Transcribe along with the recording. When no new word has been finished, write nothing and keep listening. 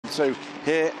So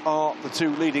here are the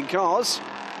two leading cars.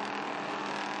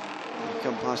 They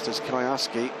come past us,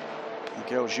 Kayaski.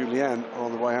 Miguel Julien are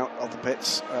on the way out of the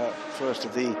pits. First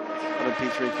of the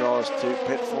LMP3 cars to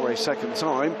pit for a second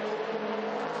time.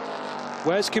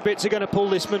 Where's Kubica going to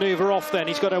pull this manoeuvre off then?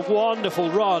 He's got a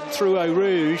wonderful run through Eau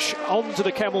Rouge. Onto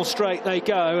the Camel Straight they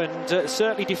go, and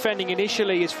certainly defending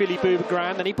initially is Philippe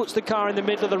Bubergrand, and he puts the car in the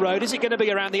middle of the road. Is it going to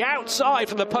be around the outside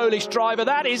from the Polish driver?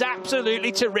 That is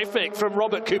absolutely terrific from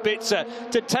Robert Kubica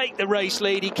to take the race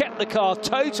lead. He kept the car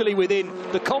totally within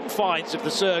the confines of the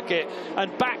circuit,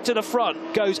 and back to the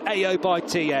front goes AO by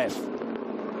TF.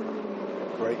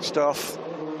 Great stuff.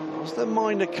 Was there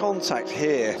minor contact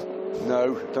here?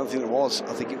 No, don't think there was.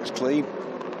 I think it was clean.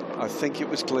 I think it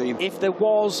was clean. If there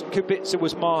was, Kubica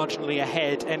was marginally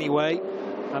ahead anyway,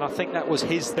 and I think that was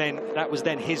his then. That was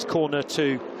then his corner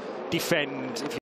to defend.